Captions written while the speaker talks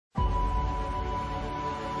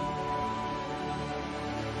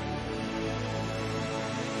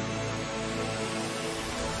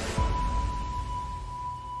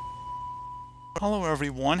Hello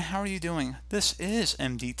everyone, how are you doing? This is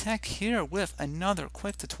MD Tech here with another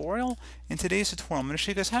quick tutorial. In today's tutorial, I'm going to show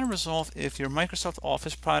you guys how to resolve if your Microsoft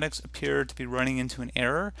Office products appear to be running into an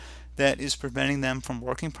error that is preventing them from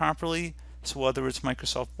working properly. So whether it's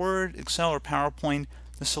Microsoft Word, Excel, or PowerPoint,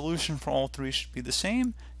 the solution for all three should be the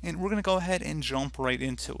same. And we're going to go ahead and jump right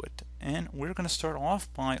into it. And we're going to start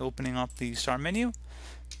off by opening up the Start menu,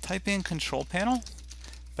 type in Control Panel.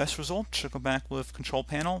 Best result should go back with Control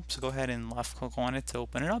Panel, so go ahead and left click on it to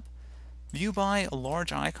open it up. View by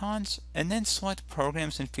large icons, and then select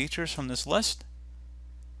Programs and Features from this list.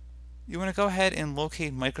 You want to go ahead and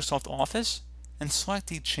locate Microsoft Office and select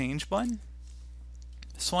the Change button.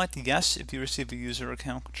 Select Yes if you receive a user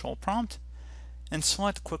account control prompt, and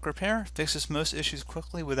select Quick Repair. Fixes most issues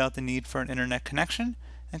quickly without the need for an internet connection,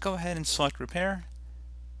 and go ahead and select Repair.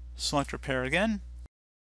 Select Repair again.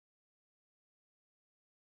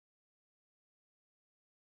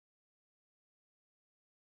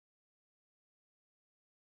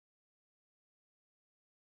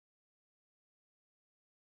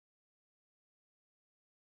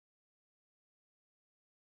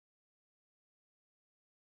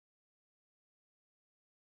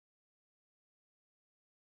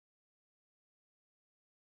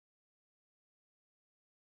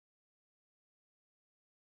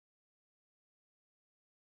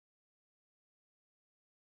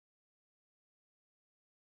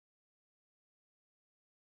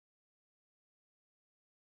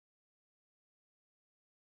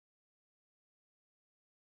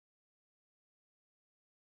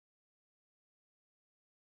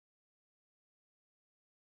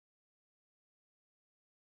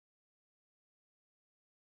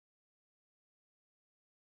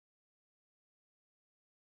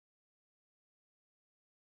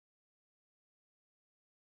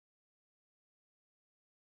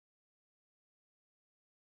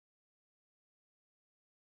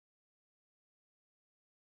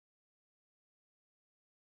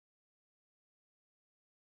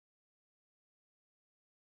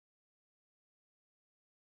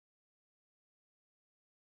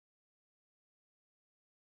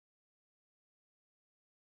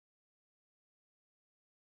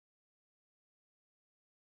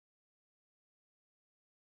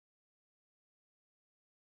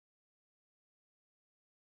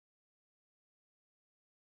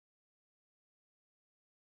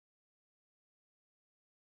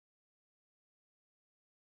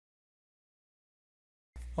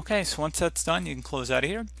 Okay, so once that's done, you can close out of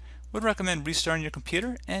here. Would recommend restarting your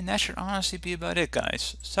computer, and that should honestly be about it,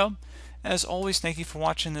 guys. So, as always, thank you for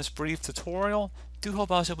watching this brief tutorial. Do hope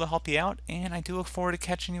I was able to help you out, and I do look forward to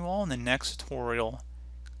catching you all in the next tutorial.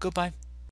 Goodbye.